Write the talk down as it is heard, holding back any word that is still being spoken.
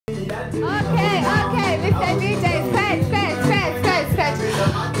Okay, Mr. DJ, scratch.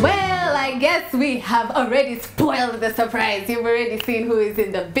 Well, I guess we have already spoiled the surprise. You've already seen who is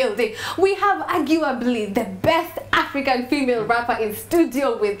in the building. We have arguably the best African female rapper in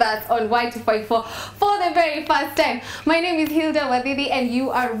studio with us on Y254 for the very first time. My name is Hilda Wadidi and you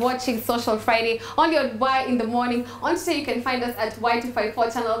are watching Social Friday on your Y in the Morning. On Twitter you can find us at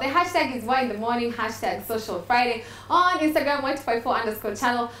Y254 channel. The hashtag is Y in the Morning, hashtag Social Friday. On Instagram,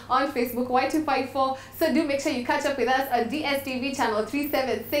 Y254_channel. On Facebook, Y254. So do make sure you catch up with us on DSTV channel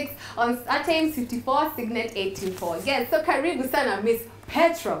 376 on Times 54, Signet 824. Yes, so karibu sana Miss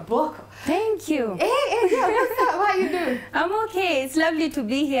Petra Boko. Thank you. Hey, yeah, what's up? How are you doing? I'm okay. It's lovely to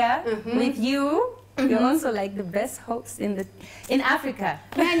be here with you. You're also like the best host in Africa.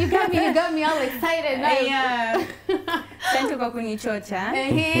 Man, you got me all excited now. Yeah. Thank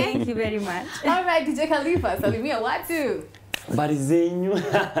you very much. All right, DJ Khalifa, salimia watu. Habari zenyu.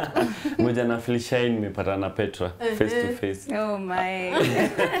 Moja na Felicia nimepata na Petra face to face. Oh my.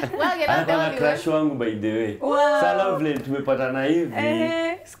 Well, you're not the only crush wangu by the way. Wow. So lovely tumepata na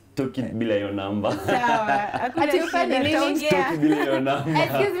hivi. Took it bila your number. Sawa. Took it bila your number.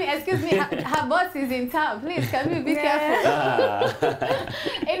 Excuse me. Her boss is in town. Please, can we be careful?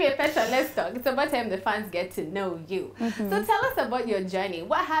 Anyway, Petra, let's talk. It's about time the fans get to know you. So tell us about your journey.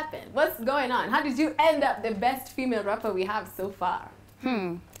 What happened? What's going on? How did you end up the best female rapper we have so far?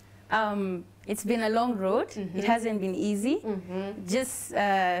 It's been a long road. It hasn't been easy.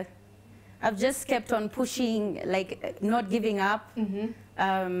 I've just kept on pushing, like not giving up.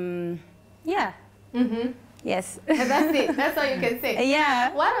 Yeah. Yes. That's it. That's all you can say.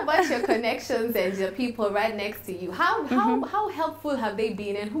 Yeah. What about your connections and your people right next to you? How helpful have they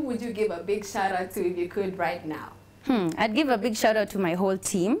been, and who would you give a big shout out to if you could right now? I'd give a big shout out to my whole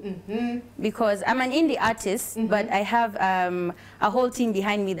team because I'm an indie artist, but I have a whole team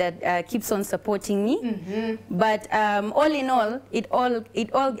behind me that keeps on supporting me. But all in all, it all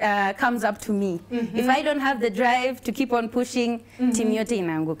comes up to me. If I don't have the drive to keep on pushing, team yote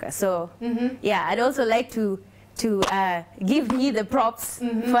inaanguka. So yeah, I'd also like to give me the props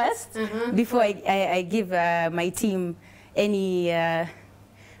first before I give my team any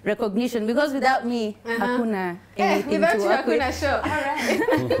recognition, because without me, hakuna anything without to you, work with. hakuna show. All right.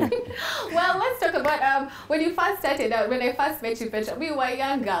 Well, let's talk about when you first started out. When I first met you, Petra, we were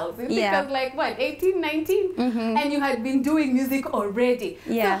young girls. I think I was like, what, 18, 19? And you had been doing music already.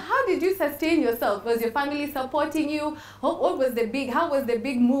 Yeah. So how did you sustain yourself? Was your family supporting you? How was the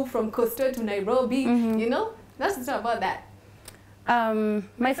big move from Coastal to Nairobi? You know, let's talk about that.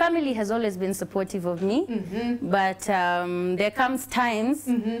 My family has always been supportive of me, but there comes times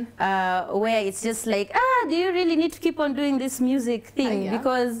where it's just like, do you really need to keep on doing this music thing?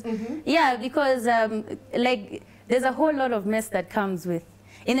 Because, like, there's a whole lot of mess that comes with.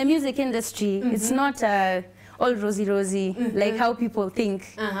 In the music industry, it's not all rosy, like how people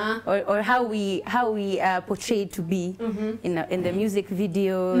think, or how we portray it to be in the music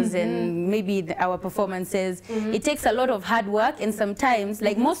videos and maybe our performances. It takes a lot of hard work, and sometimes,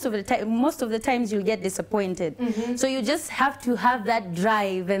 like most of the times, you'll get disappointed. So you just have to have that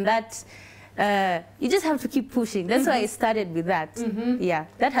drive and that. You just have to keep pushing. That's why I started with that. Yeah,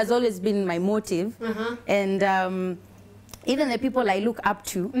 that has always been my motive, and. Even the people I look up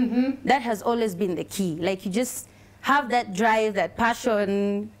to, that has always been the key. Like, you just have that drive, that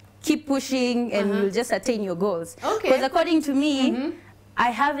passion, keep pushing, and you'll just attain your goals. Because according to me, I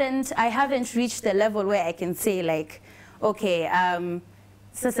haven't reached the level where I can say, like, okay,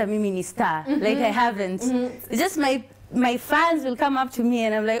 sasa mimi ni star. Like, I haven't. It's just my fans will come up to me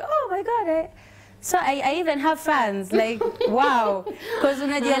and I'm like, oh my God, so I even have fans, like, wow. Because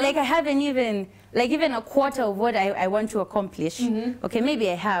like, I haven't even, like, even a quarter of what I want to accomplish. Okay, maybe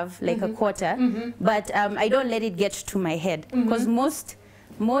I have, like, a quarter, but I don't let it get to my head. Because most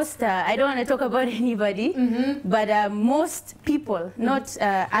I don't want to talk about anybody, but most people, not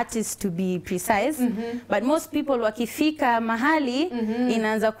artists to be precise, but most people wakifika mahali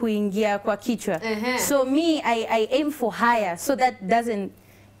inaanza kuingia kwa kichwa. So me, I aim for higher, so that doesn't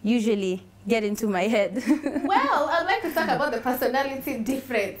usually get into my head. Well, I'd like to talk about the personality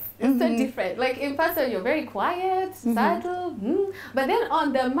difference. It's so different. Like, in person, you're very quiet, subtle, but then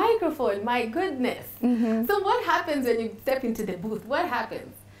on the microphone, my goodness. So what happens when you step into the booth? What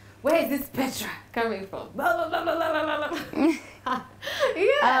happens? Where is this Petra coming from?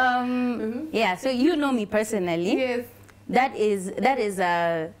 Yeah, so you know me personally. Yes.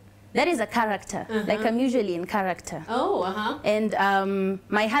 That is a character. Like, I'm usually in character. Oh, And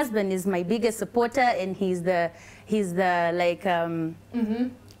my husband is my biggest supporter, and he's the like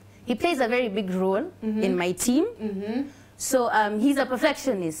he plays a very big role in my team. So he's a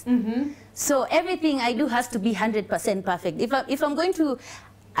perfectionist. So everything I do has to be 100% perfect. If I'm going to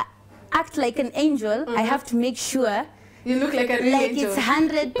act like an angel, I have to make sure you look like a real angel. It's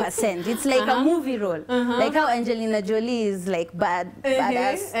 100%. It's like a movie role. Like how Angelina Jolie is like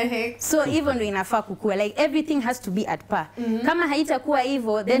badass. So even inafaa kukua, like everything has to be at par. Kama haitakuwa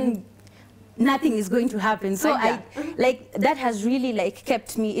hivyo, then nothing is going to happen. So like that has really like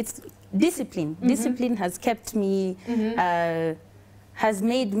kept me. It's discipline. Discipline has kept me. Has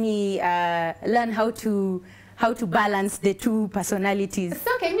made me learn how to balance the two personalities.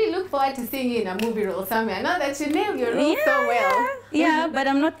 So can we look forward to seeing you in a movie role somewhere? Now that you nailed your role so well. Yeah, but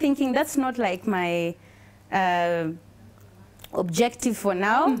I'm not thinking, that's not like my objective for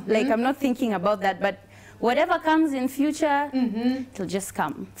now. Like I'm not thinking about that, but whatever comes in future, it'll just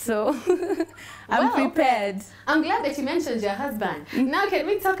come. So I'm prepared. I'm glad that you mentioned your husband. Now can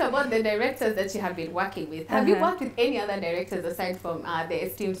we talk about the directors that you have been working with? Have you worked with any other directors aside from the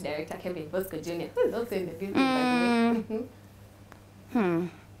esteemed director Kevin Bosco Jr., who is also in the building, by the way?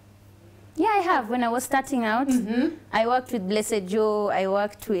 Yeah, I have. When I was starting out, I worked with Blessed Joe, I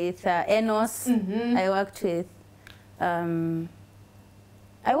worked with Enos, I worked with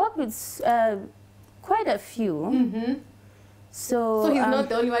quite a few. So he's not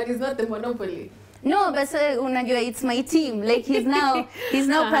the only one, he's not the monopoly. No, but unajua, it's my team. Like he's now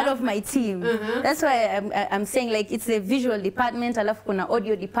part of my team. That's why I'm saying like it's the visual department, alafu kuna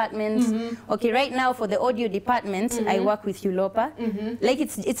audio department. Okay, right now for the audio department, I work with Ulopa. Like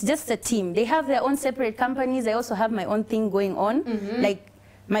it's just a team. They have their own separate companies. I also have my own thing going on. Like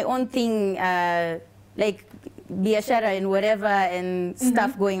my own thing, like biashara and whatever and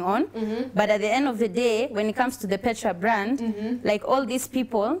stuff going on. But at the end of the day, when it comes to the Petra brand, like all these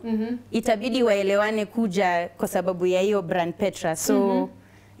people, itabidi waelewane kuja kwa sababu ya hiyo brand Petra. So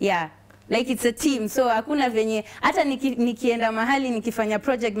yeah, like it's a team. So hakuna venye, hata nikienda mahali, nikifanya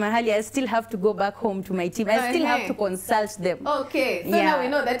project mahali, I still have to go back home to my team. I still have to consult them. Okay, so now we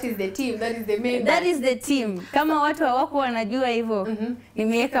know that is the team, that is the main. That is the team. Kama watu hawako wanajua hivyo,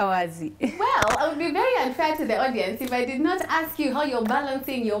 nimeweka wazi. Well, I would be very unfair to the audience if I did not ask you how you're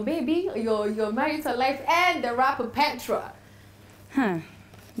balancing your baby, your marital life, and the rapper Petra.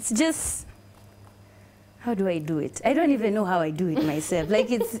 It's just, how do I do it? I don't even know how I do it myself.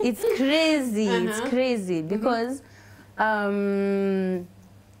 Like it's crazy. It's crazy because,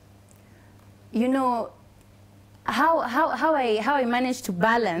 you know, how I manage to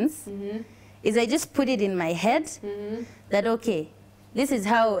balance is I just put it in my head that okay, this is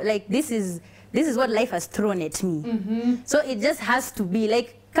how, like this is what life has thrown at me. So it just has to be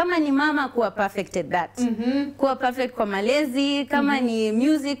like, kama ni mama kuwa perfect at that. Kuwa perfect kwa malezi, kama ni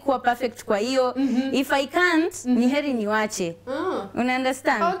music kuwa perfect kwa hiyo. If I can't, ni heri niwache. Una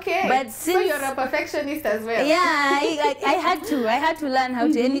understand? Okay. But since, so you're a perfectionist as well. Yeah, I had to learn how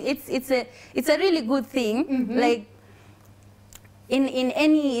to, and it's a really good thing. Like in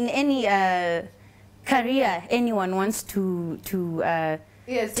any career anyone wants to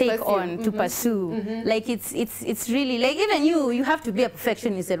take on, to pursue. Like it's really like, even you have to be a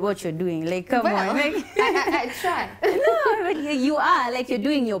perfectionist at what you're doing. Like come on, like, I try. No, but you are like, you're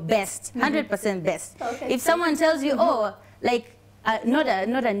doing your best, 100% best. Okay. If someone tells you, oh, like not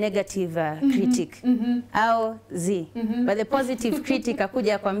a negative critic, but the positive critic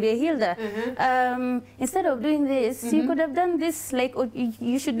akuja kwambie, Hilda, instead of doing this, you could have done this, like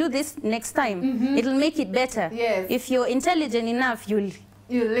you should do this next time. It'll make it better. Yes. If you're intelligent enough, you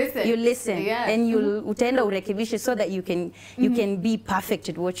listen, yeah. And you'll utaenda urekebishe so that you can be perfect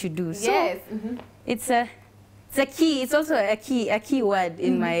at what you do. So yes. It's a key. It's also a key word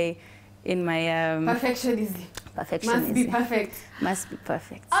in my perfectionism. Must be perfect. Must be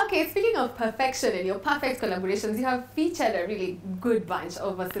perfect. Okay, speaking of perfection and your perfect collaborations, you have featured a really good bunch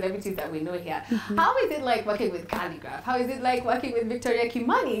of celebrities that we know here. How is it like working with Khaligraph? How is it like working with Victoria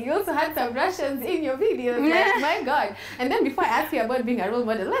Kimani? You also had some Russians in your videos. Like, my God. And then before I ask you about being a role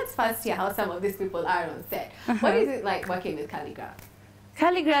model, let's first hear how some of these people are on set. What is it like working with Khaligraph?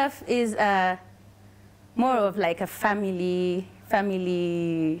 Khaligraph is more of like a family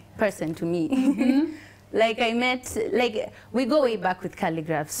person to me. Like I met, like we go way back with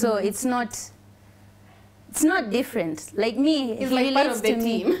Khaligraph, so it's not different. Like me, he's he like relates part of the to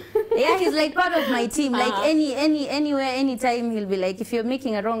me. team. Yeah, he's like part of my team. Like anywhere, anytime, he'll be like, if you're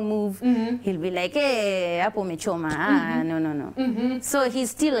making a wrong move, he'll be like, hey, hapo umechoma. No. So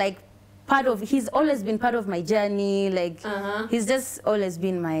he's still like he's always been part of my journey. Like he's just always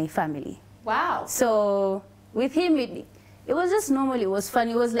been my family. Wow. So with him, it was just normal. It was fun.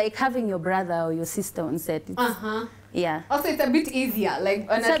 It was like having your brother or your sister on set. Yeah. Also, it's a bit easier. Like,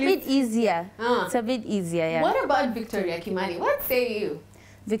 It's a bit easier. It's a bit easier, yeah. What about Victoria Kimani? What say you?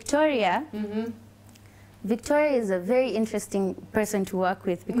 Victoria? Victoria is a very interesting person to work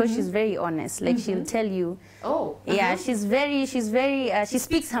with because she's very honest. Like, she'll tell you. Oh. Yeah, she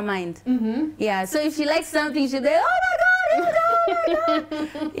speaks her mind. Yeah, so if she likes something, she'll be, oh my God, oh my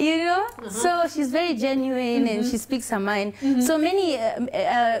God. You know? So she's very genuine and she speaks her mind. So many,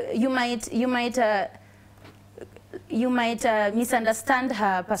 you might misunderstand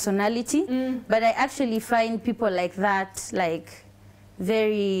her personality, but I actually find people like that, like,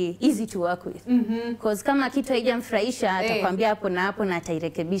 very easy to work with. Because kama kitu haijamfurahisha atakwambia hapo na hapo na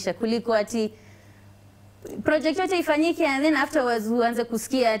atairekebisha kuliko ati project yote ifanyike and then afterwards uanze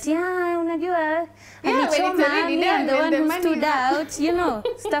kusikia ati unajua alichoma, I'm the one who stood out, you know,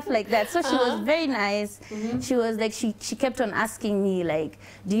 stuff like that. So she was very nice. She was like, she kept on asking me like,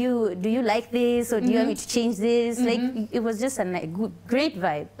 do you like this, or do you want me to change this? Like, it was just a great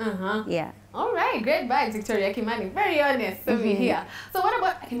vibe. Yeah. All right, great vibes, Victoria Kimani. Very honest over here. So what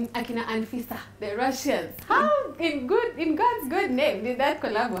about Akina Anfisa, the Russians? How, in God's good name, did that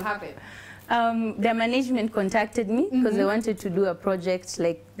collab happen? Their management contacted me because they wanted to do a project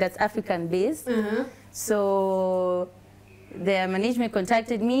like that's African based. So their management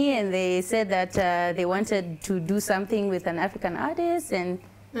contacted me and they said that they wanted to do something with an African artist and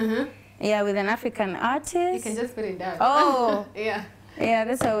yeah, with an African artist. You can just put it down. Oh, yeah. Yeah,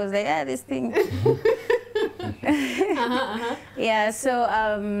 that's how I was like, this thing. Yeah, so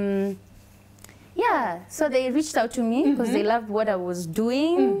yeah, so they reached out to me because they loved what I was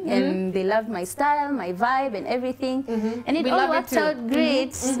doing and they loved my style, my vibe and everything. And it all worked out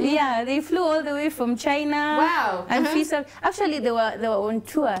great. Yeah, they flew all the way from China. Wow. And actually they were on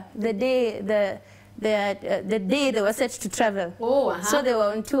tour the day they were set to travel. Oh, so they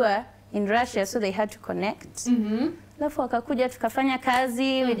were on tour in Russia, so they had to connect. Alafu wakakuja tukafanya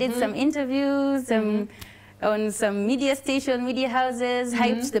kazi, we did some interviews on some media station, media houses,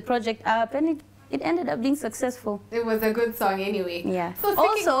 hyped the project up, and it ended up being successful. It was a good song anyway. Yeah. So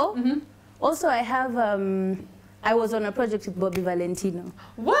also I have, I was on a project with Bobby Valentino.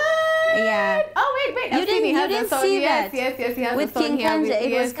 What? Yeah. Oh, wait. You didn't see that? Yes, he has with a song King here. Kanja.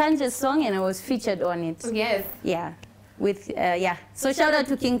 It was Kanja's song and I was featured on it. Yes. Yeah. With, yeah. So shout out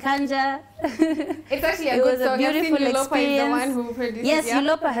to King Kanja. It's actually a it good was song. A beautiful experience. Is the one who produced yes, it, yeah?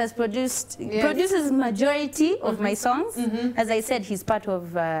 Yulopa has produces majority of my songs. As I said, he's part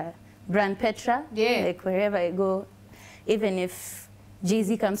of brand Petra. Yeah. Like wherever I go, even if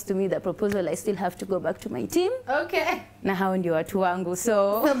Jay-Z comes to me the proposal, I still have to go back to my team. Okay. Na hao ndio watu wangu.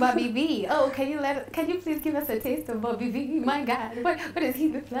 So Bobby V. Oh, can you please give us a taste of Bobby V? My God, what does he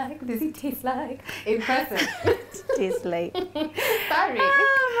look like? What does he taste like? In person. Tastes like. Sorry.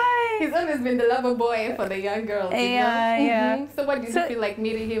 He's always been the lover boy for the young girls. Yeah, yeah. So what did you feel like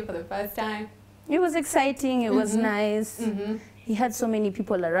meeting him for the first time? It was exciting. It was nice. He had so many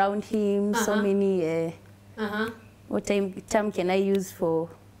people around him. So many. What term can I use for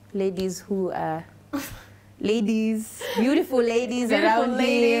ladies who are ladies, beautiful ladies around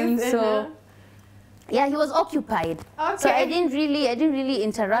him? So yeah, he was occupied. Okay. So I didn't really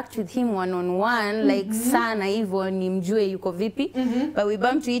interact with him one-on-one like sana hivyo nimjue yuko vipi. But we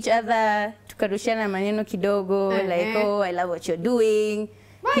bumped to each other, tukarushiana maneno kidogo like, oh, I love what you're doing.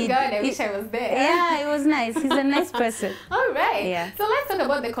 My God, I wish I was there. Yeah, it was nice. He's a nice person. All right. Yeah. So let's talk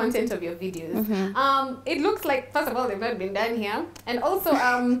about the content of your videos. It looks like, first of all, they've not been done here. And also,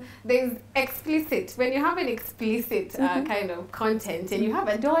 there's explicit. When you have an explicit kind of content and you have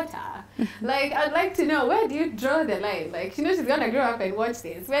a daughter, like, I'd like to know, where do you draw the line? Like, you know, she's going to grow up and watch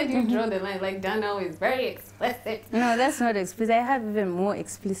this. Where do you draw the line? Like, Dana is very explicit. No, that's not explicit. I have even more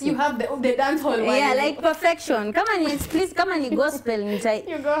explicit. You have the dance hall one. Yeah, like perfection. Come on, explicit. Come on, gospel.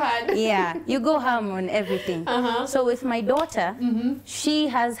 You go hard. Yeah, you go ham on everything. So with my daughter, she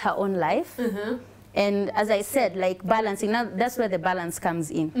has her own life. And as I said, like balancing, now that's where the balance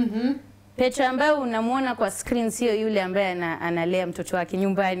comes in. Petra ambaye unamuona kwa screen sio yule ambaye analea mtoto wake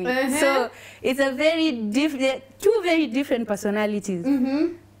nyumbani. So it's a very different, two very different personalities.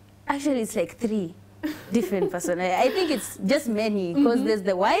 Actually, it's like three different personalities. I think it's just many because there's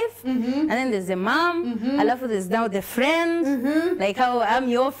the wife and then there's the mom. Alafu there's now the friend, like how I'm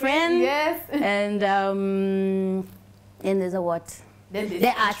your friend. Yes. And there's a what?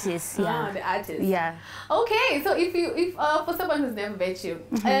 The artist, yeah. Oh, the artist. Yeah. Okay, so if for someone who's never met you,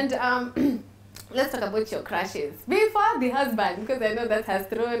 and let's talk about your crushes. Before the husband, because I know that has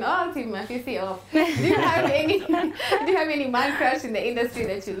thrown all Team Mafisi off. Do you have any man crush in the industry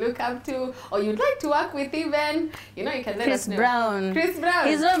that you look up to, or you'd like to work with even? You know, you can let us know. Chris Brown.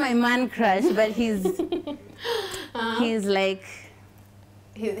 He's not my man crush, but he's he's like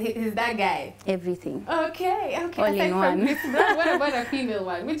he's that guy. Everything. Okay. All in one. Chris Brown, what about a female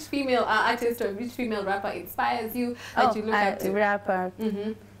one? Which female artist or which female rapper inspires you that you look up to? Rapper.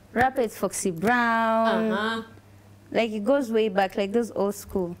 Rapper is Foxy Brown. Like it goes way back, like those old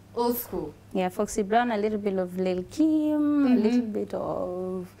school. Old school. Yeah, Foxy Brown, a little bit of Lil Kim, a little bit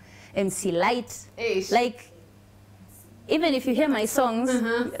of MC Light. Like, even if you hear my songs,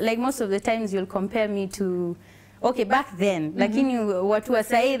 like most of the times you'll compare me to, okay, back then, like what was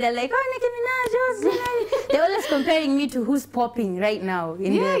say, they're like, oh, Nicki Minaj, they're always comparing me to who's popping right now.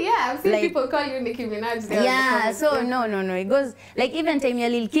 I've seen people call you Nicki Minaj. Yeah, so no, it goes, like even time ya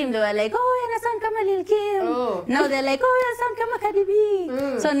Lil Kim, they were like, oh, yana sound kama Lil Kim. Now they're like, oh, yana sound kama Cardi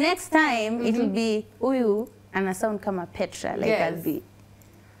B. So next time, it will be, uyu, ana sound kama Petra, like I'll be.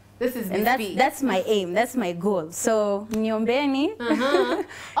 This is and that's my aim, that's my goal. So niombeni,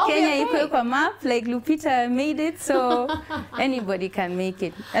 Kenya iko kwa map, like Lupita made it, so anybody can make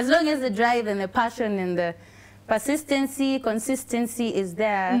it. As long as the drive and the passion and the consistency is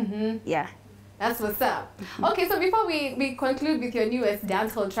there, yeah. That's what's up. Okay, so before we conclude with your newest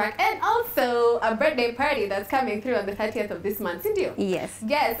dancehall track and also a birthday party that's coming through on the 30th of this month, Cindy? Yes.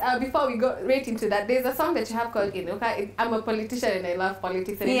 Yes, before we go right into that, there's a song that you have called Inuka. I'm a politician and I love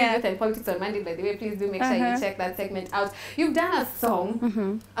politics. And youth and politics on Monday, by the way, please do make sure you check that segment out. You've done a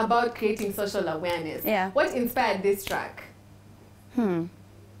song about creating social awareness. Yeah. What inspired this track?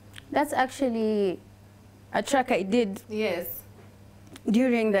 That's actually a track I did. Yes.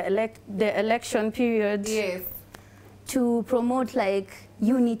 During the election period, to promote like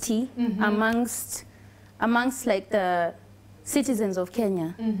unity amongst like the citizens of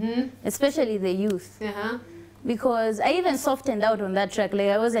Kenya, especially the youth. Because I even softened out on that track. Like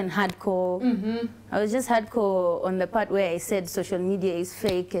I wasn't hardcore. I was just hardcore on the part where I said social media is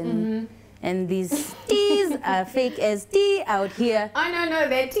fake and these T's are fake as tea out here. Oh no,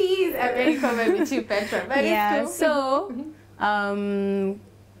 the T's are very common with you, Petra. But yeah, it's cool. so.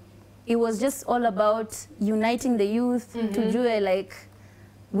 It was just all about uniting the youth to do it, like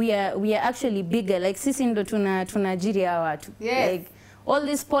we are actually bigger, like sisi ndo tunajiria watu. Like all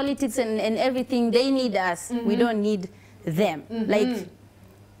this politics and everything, they need us, we don't need them. Like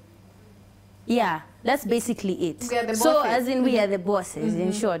yeah, that's basically it. We are the so bosses. As in we are the bosses,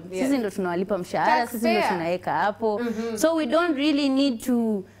 in short. Sisi ndo tunawalipa mshahara, sisi ndo tunaweka hapo. So we don't really need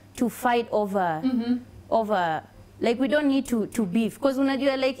to fight over like we don't need to beef, because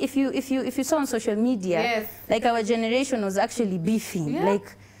unajua, like if you saw on social media, like our generation was actually beefing,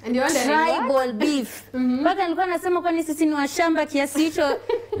 like tribal beef. Mpaka nilikuwa nasema kwani sisi ni washamba kiasi hicho,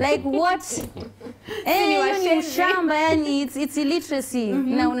 like what? Ni shamba, yani it's illiteracy.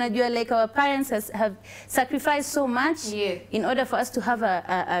 Na unajua, like our parents have sacrificed so much in order for us to have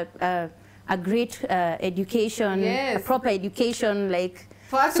a great education, a proper education, like.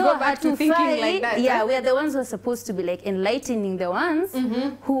 For us to go back to thinking like that. Yeah, we are the ones who are supposed to be like enlightening the ones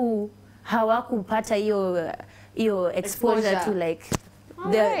who hawakupata your exposure to like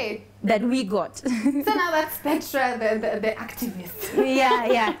that we got. So now that's Petra, the activist.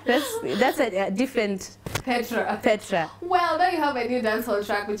 yeah, that's a different Petra. Well, now you have a new dancehall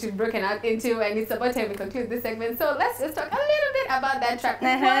track which you've broken out into, and it's about time we conclude this segment. So let's just talk a little bit about that track.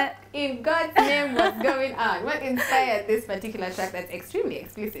 What in God's name was going on? What inspired this particular track that's extremely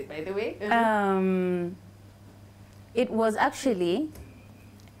explicit, by the way? It was actually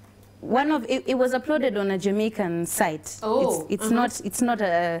it was uploaded on a Jamaican site. It's not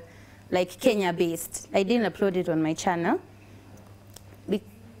a like Kenya based. I didn't upload it on my channel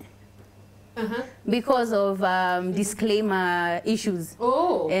because of disclaimer issues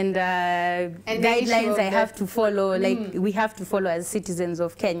and guidelines I have to follow, like we have to follow as citizens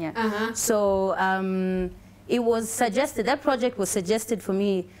of Kenya. So it was suggested, that project was suggested for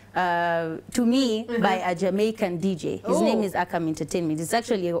me to me by a Jamaican DJ. His name is Akam Entertainment. It's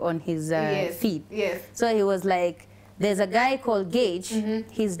actually on his feed. So he was like, there's a guy called Gage,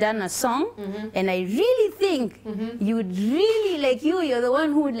 he's done a song, and I really think you would really, like you're the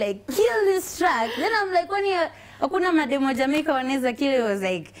one who would like kill this track. Then I'm like, when you're hakuna mademo Jamaica wanaweza kill, it was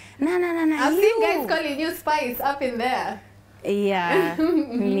like, nah. I've seen guys calling you Spice up in there. Yeah,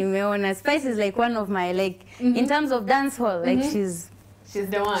 nimeona. Spice is like one of my, like, in terms of dancehall, like She's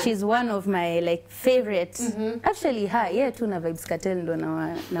the one. She's one of my like favorites. Actually, tu na Vibes Cartel ndo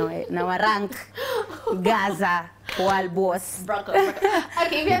na wa rank Gaza. World boss. Broccoli.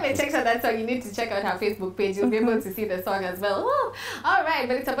 Okay, if you haven't checked out that song, you need to check out her Facebook page. You'll be able to see the song as well. Woo. All right,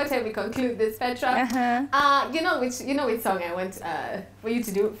 but it's about time we conclude this, Petra. You know which song I want for you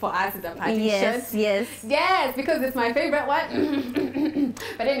to do for us as a party shirt? Yes, because it's my favorite one.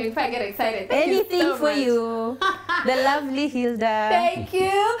 But anyway, if I get excited, anything for you, the lovely Hilda. Thank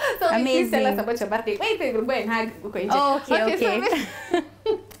you. So amazing. Please tell us about your birthday. Wait, we'll go and hug. Okay.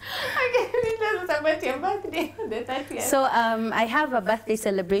 About your birthday, the 30th. So I have a birthday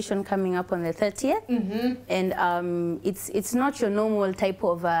celebration coming up on the 30th, and it's not your normal type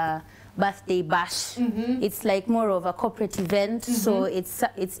of birthday bash. It's like more of a corporate event. So it's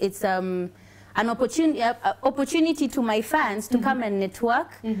an opportunity to my fans to come and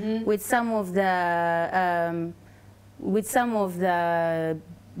network with some of the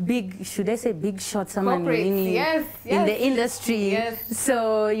big, should I say big shots in the industry.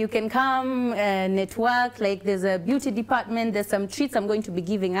 So you can come network, like there's a beauty department, there's some treats I'm going to be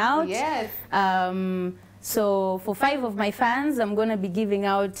giving out. So for 5 of my fans, I'm going to be giving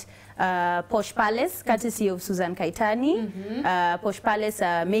out Posh Palace, courtesy of Susan Kaitani. Posh Palace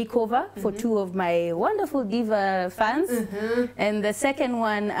makeover for 2 of my wonderful diva fans. And the second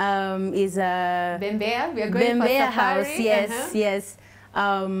one is Bembea. We are going for safari. House. Yes.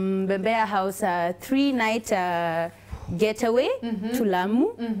 Bembea House 3-night getaway to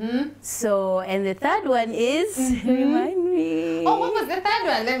Lamu. So, and the third one is, remind me. Oh, what was the third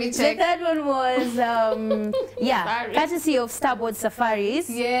one? Let me check. The third one was, courtesy of Starboard Safaris.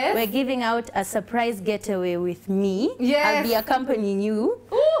 We're giving out a surprise getaway with me. I'll be accompanying you.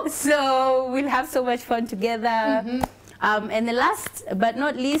 So we'll have so much fun together. And the last but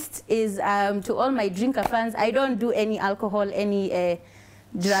not least is to all my drinker fans. I don't do any alcohol, any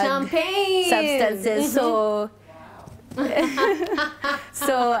drug substances. So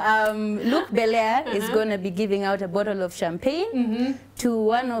Luke Belair is going to be giving out a bottle of champagne to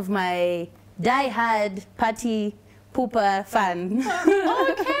one of my die-hard party pooper fan.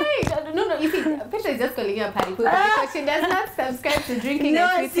 No, you see, Petra is just calling you a party pooper because she does not subscribe to drinking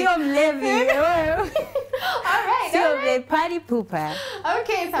and sweeting. No, All right. The party pooper.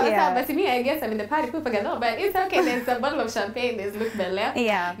 Okay, so but to me, I guess I'm in the party pooper galore, but it's okay. There's a bottle of champagne. There's Luke Belair.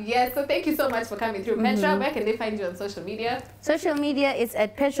 Yes, so thank you so much for coming through. Petra, where can they find you on social media? Social media is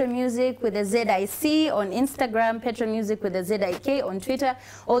at Petra Music with a ZIC on Instagram, Petra Music with a ZIK on Twitter.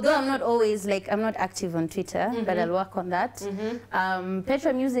 Although I'm not always, I'm not active on Twitter, but I'll work on that.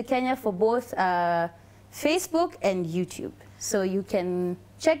 Petra Music Kenya for both Facebook and YouTube. So you can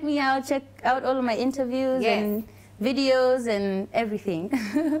check me out, check out all of my interviews and videos and everything.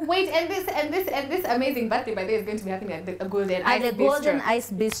 Wait, and this amazing birthday by the way is going to be happening at the Golden Ice Bistro. At the Golden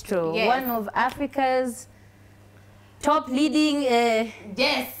Ice Bistro, one of Africa's top leading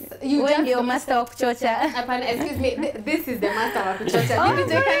your master of kuchocha. Excuse me, this is the master of kuchocha.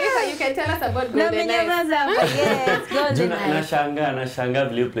 You can tell us about Golden Ice. Yes, Golden Ice. Nashanga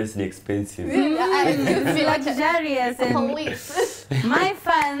vile place ni expensive. Luxurious and my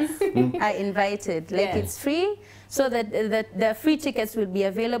fans are invited. It's free, so that the free tickets will be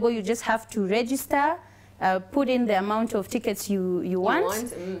available. You just have to register. Put in the amount of tickets you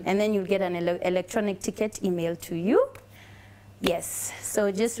want, and then you'll get an electronic ticket emailed to you. Yes,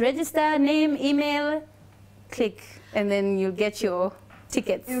 so just register, name, email, click, and then you'll get your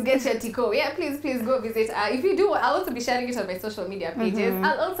tickets. You get your tico. Yeah, please go visit. If you do, I'll also be sharing it on my social media pages.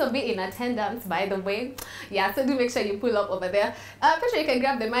 I'll also be in attendance, by the way. Yeah, so do make sure you pull up over there. Petra, you can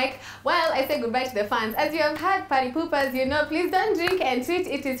grab the mic while I say goodbye to the fans. As you have had party poopers, please don't drink and tweet.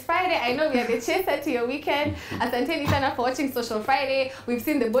 It is Friday. I know we are the chaser to your weekend. Asanteni sana for watching Social Friday. We've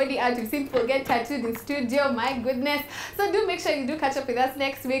seen the body art. We've seen people get tattooed in studio. My goodness. So do make sure you do catch up with us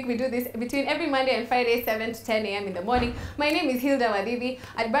next week. We do this between every Monday and Friday, 7 to 10 a.m. in the morning. My name is Hilda Wadibi.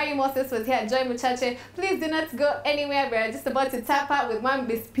 Adbari Moses was here at Joy Muchache. Please do not go anywhere. We're just about to tap out with one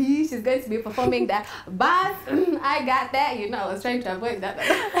Miss P. She's going to be performing the bass. I got that. I was trying to avoid that.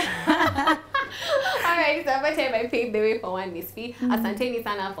 Alright, so every time I paved the way for one Miss P. Asanteni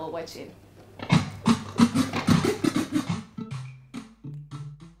sana for watching.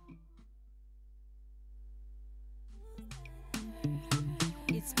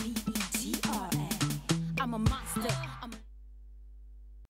 It's Petra. I'm a monster.